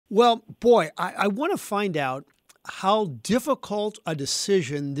Well, boy, I want to find out how difficult a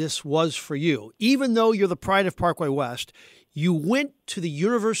decision this was for you. Even though you're the pride of Parkway West, you went to the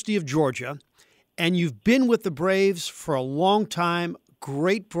University of Georgia, and you've been with the Braves for a long time.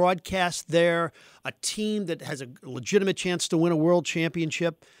 Great broadcast there, a team that has a legitimate chance to win a world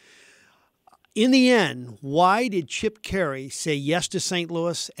championship. In the end, why did Chip Caray say yes to St.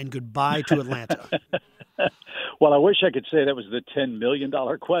 Louis and goodbye to Atlanta? Well, I wish I could say that was the $10 million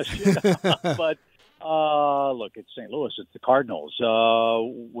question, but look, it's St. Louis. It's the Cardinals.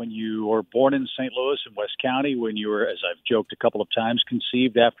 When you were born in St. Louis in West County, when you were, as I've joked a couple of times,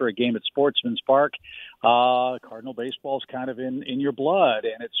 conceived after a game at Sportsman's Park, Cardinal baseball is kind of in your blood,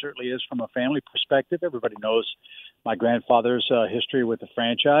 and it certainly is from a family perspective. Everybody knows my grandfather's history with the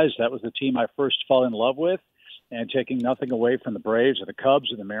franchise. That was the team I first fell in love with. And taking nothing away from the Braves or the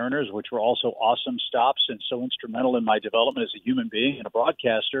Cubs or the Mariners, which were also awesome stops and so instrumental in my development as a human being and a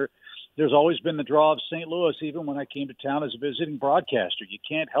broadcaster, there's always been the draw of St. Louis, even when I came to town as a visiting broadcaster. You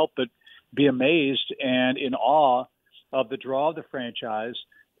can't help but be amazed and in awe of the draw of the franchise.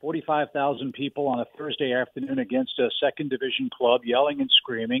 45,000 people on a Thursday afternoon against a second division club yelling and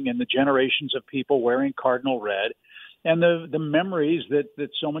screaming, and the generations of people wearing Cardinal red. And the memories that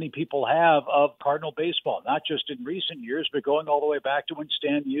so many people have of Cardinal baseball, not just in recent years, but going all the way back to when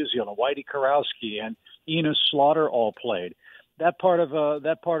Stan Musial and Whitey Karowski and Enos Slaughter all played. That part of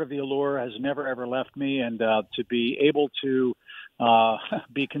the allure has never, ever left me. And to be able to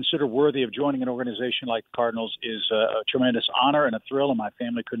be considered worthy of joining an organization like the Cardinals is a tremendous honor and a thrill, and my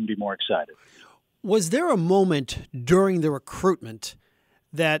family couldn't be more excited. Was there a moment during the recruitment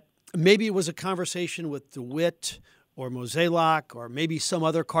that maybe it was a conversation with DeWitt or Mozeliak, or maybe some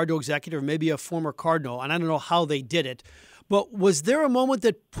other Cardinal executive, or maybe a former Cardinal, and I don't know how they did it, but was there a moment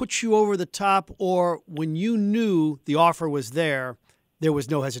that put you over the top, or when you knew the offer was there was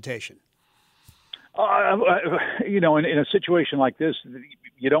no hesitation? In a situation like this,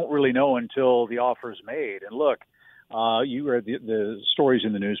 you don't really know until the offer is made. And look, you read the stories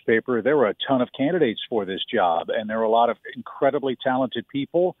in the newspaper. There were a ton of candidates for this job, and there were a lot of incredibly talented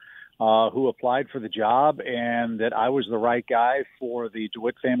people who applied for the job, and that I was the right guy for the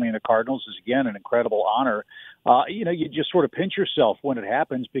DeWitt family and the Cardinals is, again, an incredible honor. You just sort of pinch yourself when it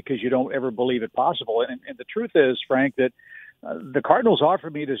happens because you don't ever believe it possible. And the truth is, Frank, that the Cardinals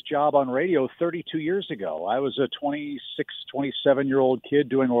offered me this job on radio 32 years ago. I was a 26, 27-year-old kid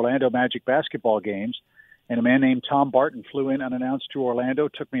doing Orlando Magic basketball games. And a man named Tom Barton flew in unannounced to Orlando,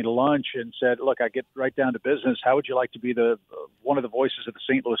 took me to lunch, and said, "Look, I get right down to business. How would you like to be one of the voices of the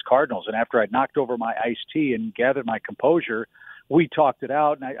St. Louis Cardinals?" And after I'd knocked over my iced tea and gathered my composure, we talked it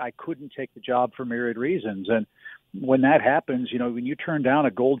out, and I couldn't take the job for myriad reasons. And when that happens, when you turn down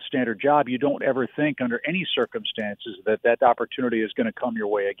a gold standard job, you don't ever think under any circumstances that opportunity is going to come your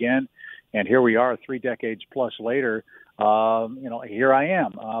way again. And here we are 3 decades plus later. Here I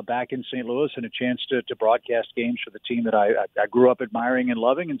am back in St. Louis and a chance to broadcast games for the team that I grew up admiring and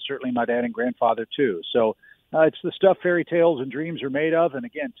loving, and certainly my dad and grandfather too. So it's the stuff fairy tales and dreams are made of. And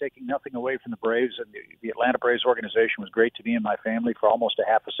again, taking nothing away from the Braves, and the Atlanta Braves organization was great to me and my family for almost a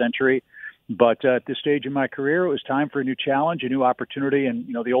half a century. But at this stage in my career, it was time for a new challenge, a new opportunity. And,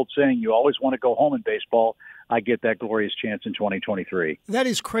 the old saying, you always want to go home in baseball. I get that glorious chance in 2023. That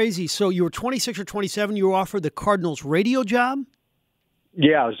is crazy. So you were 26 or 27. You were offered the Cardinals radio job?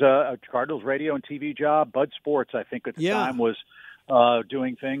 Yeah, it was a Cardinals radio and TV job. Bud Sports, I think, at the time was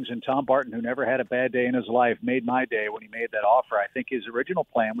doing things. And Tom Barton, who never had a bad day in his life, made my day when he made that offer. I think his original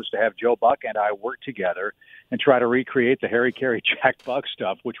plan was to have Joe Buck and I work together and try to recreate the Harry Caray, Jack Buck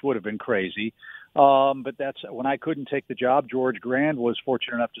stuff, which would have been crazy. But that's when I couldn't take the job. George Grand was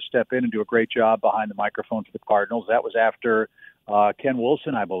fortunate enough to step in and do a great job behind the microphone for the Cardinals. That was after Ken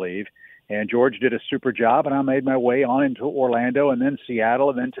Wilson, I believe. And George did a super job, and I made my way on into Orlando and then Seattle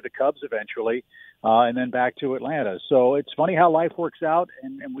and then to the Cubs eventually, and then back to Atlanta. So it's funny how life works out,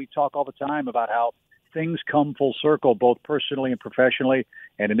 and we talk all the time about how things come full circle, both personally and professionally.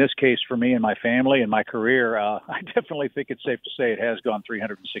 And in this case, for me and my family and my career, I definitely think it's safe to say it has gone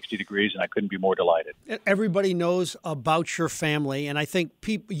 360 degrees, and I couldn't be more delighted. Everybody knows about your family, and I think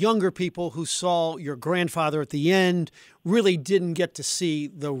younger people who saw your grandfather at the end really didn't get to see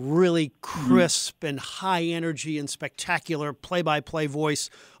the really crisp and high energy and spectacular play-by-play voice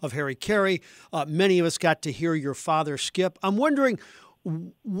of Harry Caray. Many of us got to hear your father, Skip. I'm wondering,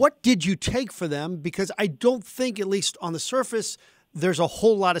 what did you take for them? Because I don't think, at least on the surface, there's a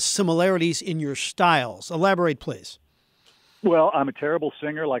whole lot of similarities in your styles. Elaborate, please. Well, I'm a terrible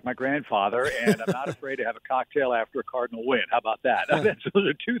singer like my grandfather, and I'm not afraid to have a cocktail after a Cardinal win. How about that? Those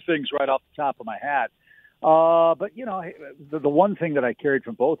are two things right off the top of my hat. But, you know, the one thing that I carried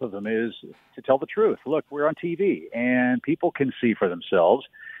from both of them is to tell the truth. Look, we're on TV, and people can see for themselves.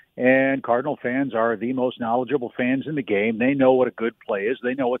 And Cardinal fans are the most knowledgeable fans in the game. They know what a good play is.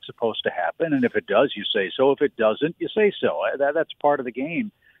 They know what's supposed to happen. And if it does, you say so. If it doesn't, you say so. That's part of the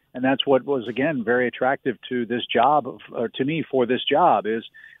game. And that's what was, again, very attractive to this job, or to me for this job, is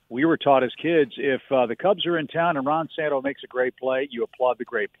we were taught as kids, if the Cubs are in town and Ron Santo makes a great play, you applaud the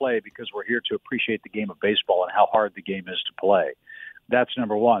great play because we're here to appreciate the game of baseball and how hard the game is to play. That's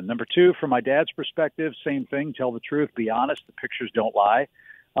number one. Number two, from my dad's perspective, same thing. Tell the truth. Be honest. The pictures don't lie.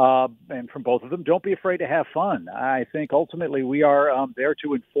 And from both of them, don't be afraid to have fun. I think ultimately we are there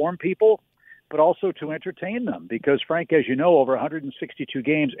to inform people, but also to entertain them. Because, Frank, as you know, over 162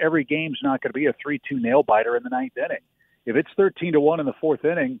 games, every game's not going to be a 3-2 nail-biter in the ninth inning. If it's 13-1 in the fourth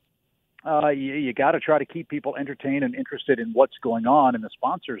inning, you got to try to keep people entertained and interested in what's going on, and the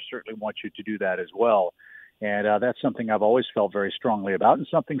sponsors certainly want you to do that as well. And that's something I've always felt very strongly about, and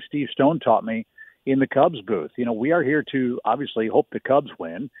something Steve Stone taught me in the Cubs booth. You know, we are here to obviously hope the Cubs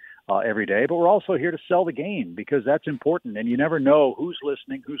win every day, but we're also here to sell the game because that's important. And you never know who's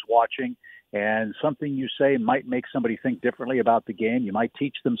listening, who's watching, and something you say might make somebody think differently about the game. You might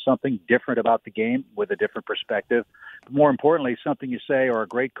teach them something different about the game with a different perspective. But more importantly, something you say or a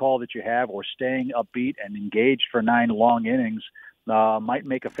great call that you have or staying upbeat and engaged for 9 long innings might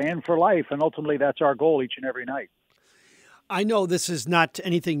make a fan for life. And ultimately, that's our goal each and every night. I know this is not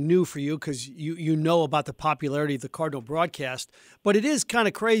anything new for you because you know about the popularity of the Cardinal broadcast, but it is kind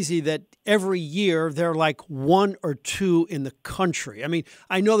of crazy that every year they're like 1 or 2 in the country. I mean,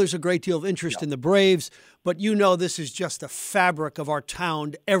 I know there's a great deal of interest in the Braves, but you know this is just the fabric of our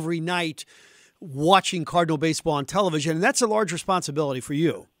town every night watching Cardinal baseball on television, and that's a large responsibility for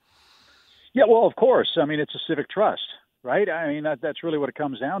you. Yeah, well, of course. I mean, it's a civic trust, right? I mean, that's really what it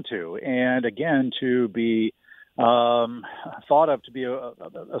comes down to. And again, to be thought of to be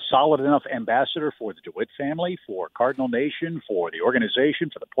a solid enough ambassador for the DeWitt family, for Cardinal Nation, for the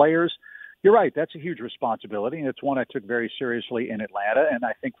organization, for the players. You're right. That's a huge responsibility, and it's one I took very seriously in Atlanta. And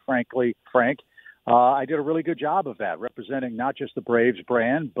I think, frankly, Frank, I did a really good job of that, representing not just the Braves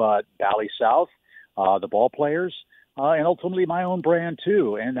brand, but Bally South, the ball players, and ultimately my own brand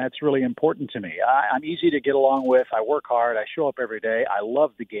too. And that's really important to me. I'm easy to get along with. I work hard. I show up every day. I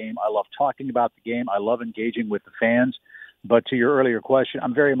love the game. I love talking about the game. I love engaging with the fans. But to your earlier question,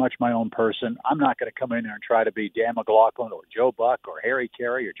 I'm very much my own person. I'm not going to come in there and try to be Dan McLaughlin or Joe Buck or Harry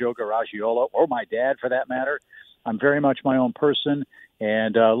Caray or Joe Garagiola or my dad for that matter. I'm very much my own person.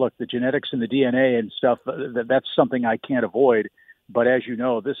 And look, the genetics and the DNA and stuff, that's something I can't avoid. But as you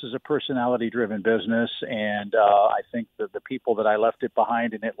know, this is a personality-driven business, and I think that the people that I left it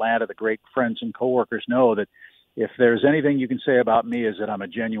behind in Atlanta, the great friends and coworkers, know that if there's anything you can say about me is that I'm a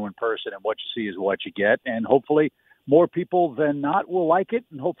genuine person, and what you see is what you get. And hopefully more people than not will like it,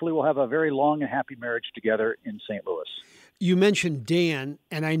 and hopefully we'll have a very long and happy marriage together in St. Louis. You mentioned Dan,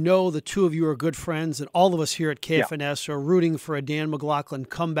 and I know the two of you are good friends, and all of us here at KFNS are rooting for a Dan McLaughlin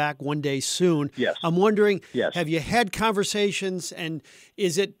comeback one day soon. Yes. I'm wondering, have you had conversations, and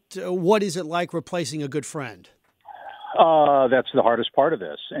what is it like replacing a good friend? That's the hardest part of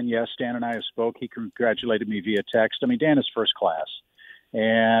this. And yes, Dan and I have spoke. He congratulated me via text. I mean, Dan is first class.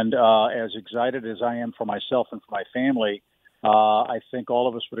 And as excited as I am for myself and for my family, I think all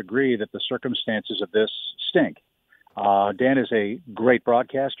of us would agree that the circumstances of this stink. Dan is a great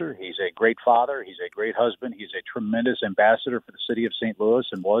broadcaster. He's a great father. He's a great husband. He's a tremendous ambassador for the city of St. Louis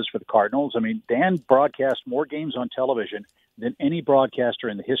and was for the Cardinals. I mean, Dan broadcast more games on television than any broadcaster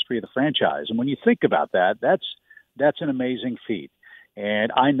in the history of the franchise. And when you think about that, that's an amazing feat.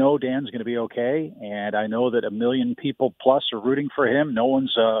 And I know Dan's going to be okay. And I know that 1 million people plus are rooting for him. No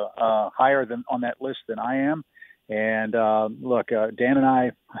one's higher on that list than I am. And look, Dan and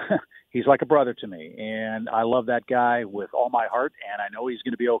I, he's like a brother to me. And I love that guy with all my heart. And I know he's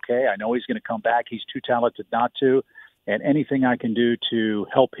going to be okay. I know he's going to come back. He's too talented not to. And anything I can do to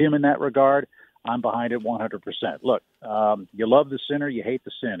help him in that regard, I'm behind it 100%. Look, you love the sinner, you hate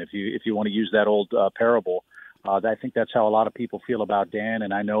the sin, if you want to use that old parable. I think that's how a lot of people feel about Dan,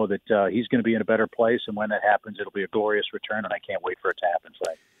 and I know that he's going to be in a better place, and when that happens, it'll be a glorious return, and I can't wait for it to happen,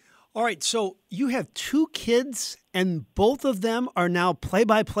 Frank. All right, so you have 2 kids, and both of them are now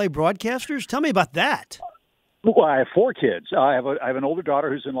play-by-play broadcasters? Tell me about that. Well, I have 4 kids. I have an older daughter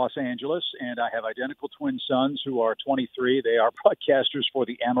who's in Los Angeles, and I have identical twin sons who are 23. They are broadcasters for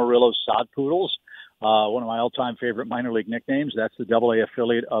the Amarillo Sod Poodles, one of my all-time favorite minor league nicknames. That's the AA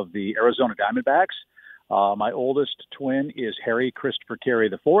affiliate of the Arizona Diamondbacks. My oldest twin is Harry Christopher Caray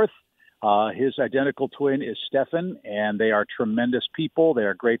IV. His identical twin is Stefan, and they are tremendous people. They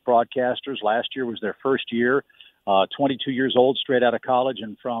are great broadcasters. Last year was their first year. 22 years old, straight out of college,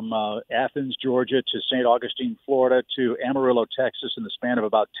 and from Athens, Georgia, to St. Augustine, Florida, to Amarillo, Texas, in the span of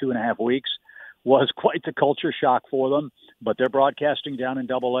about 2.5 weeks, was quite the culture shock for them. But they're broadcasting down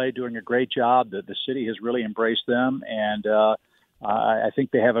in AA, doing a great job. The city has really embraced them, and I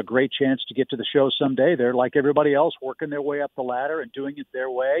think they have a great chance to get to the show someday. They're like everybody else, working their way up the ladder and doing it their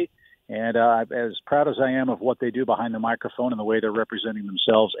way. And as proud as I am of what they do behind the microphone and the way they're representing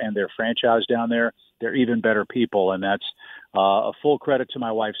themselves and their franchise down there, they're even better people. And that's a full credit to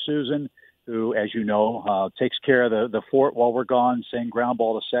my wife, Susan, who, as you know, takes care of the fort while we're gone, saying ground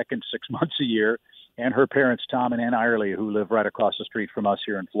ball to second 6 months a year, and her parents, Tom and Ann Irely, who live right across the street from us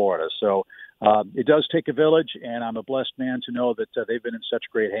here in Florida. So it does take a village, and I'm a blessed man to know that they've been in such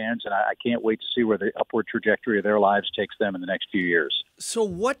great hands, and I can't wait to see where the upward trajectory of their lives takes them in the next few years. So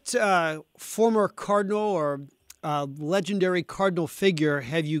what former Cardinal or legendary Cardinal figure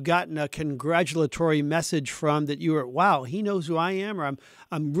have you gotten a congratulatory message from that you were, wow, he knows who I am, or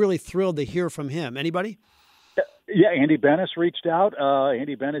I'm really thrilled to hear from him? Anybody? Yeah, Andy Bennis reached out.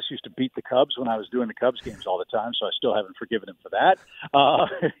 Andy Bennis used to beat the Cubs when I was doing the Cubs games all the time, so I still haven't forgiven him for that.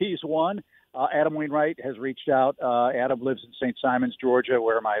 He's one. Adam Wainwright has reached out. Adam lives in St. Simons, Georgia,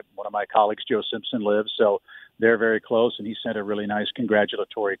 where one of my colleagues, Joe Simpson, lives. So they're very close, and he sent a really nice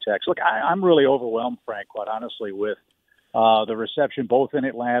congratulatory text. Look, I'm really overwhelmed, Frank, quite honestly, with the reception both in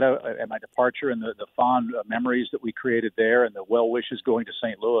Atlanta at my departure and the fond memories that we created there and the well wishes going to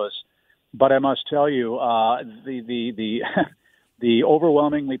St. Louis. But I must tell you, the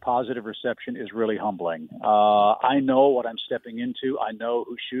overwhelmingly positive reception is really humbling. I know what I'm stepping into. I know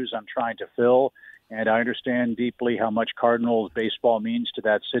whose shoes I'm trying to fill, and I understand deeply how much Cardinals baseball means to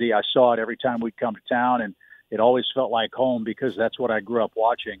that city. I saw it every time we'd come to town, and it always felt like home because that's what I grew up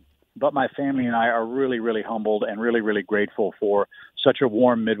watching. But my family and I are really, really humbled and really, really grateful for such a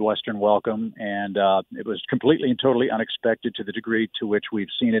warm Midwestern welcome. And it was completely and totally unexpected to the degree to which we've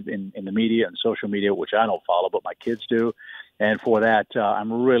seen it in the media and social media, which I don't follow, but my kids do. And for that,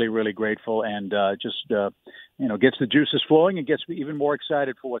 I'm really, really grateful, and just gets the juices flowing and gets me even more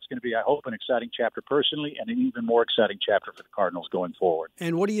excited for what's going to be, I hope, an exciting chapter personally and an even more exciting chapter for the Cardinals going forward.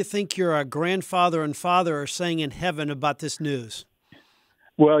 And what do you think your grandfather and father are saying in heaven about this news?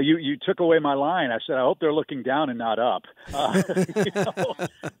 Well, you took away my line. I said, I hope they're looking down and not up.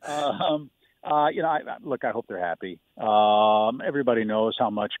 Look, I hope they're happy. Everybody knows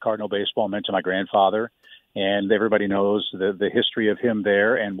how much Cardinal baseball meant to my grandfather, and everybody knows the history of him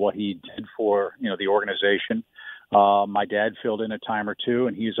there and what he did for the organization. My dad filled in a time or two,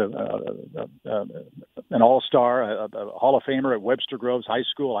 and he's an all-star, a Hall of Famer at Webster Groves High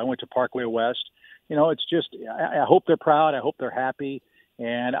School. I went to Parkway West. It's just I hope they're proud. I hope they're happy.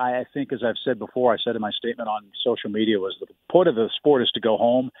 And I think, as I've said before, I said in my statement on social media, was the point of the sport is to go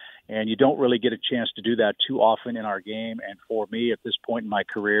home, and you don't really get a chance to do that too often in our game. And for me, at this point in my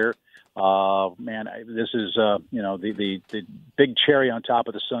career, this is the big cherry on top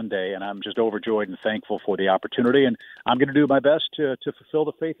of the sundae, and I'm just overjoyed and thankful for the opportunity. And I'm going to do my best to fulfill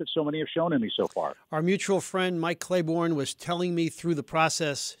the faith that so many have shown in me so far. Our mutual friend Mike Claiborne was telling me through the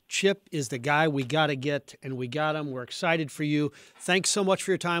process, Chip is the guy we got to get, and we got him. We're excited for you. Thanks so much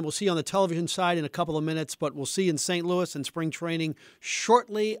for your time. We'll see you on the television side in a couple of minutes, but we'll see you in St. Louis in spring training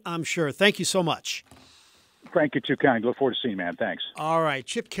shortly, I'm sure. Thank you so much. Frank, you're too kind. Look forward to seeing you, man. Thanks. All right.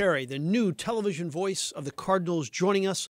 Chip Caray, the new television voice of the Cardinals, joining us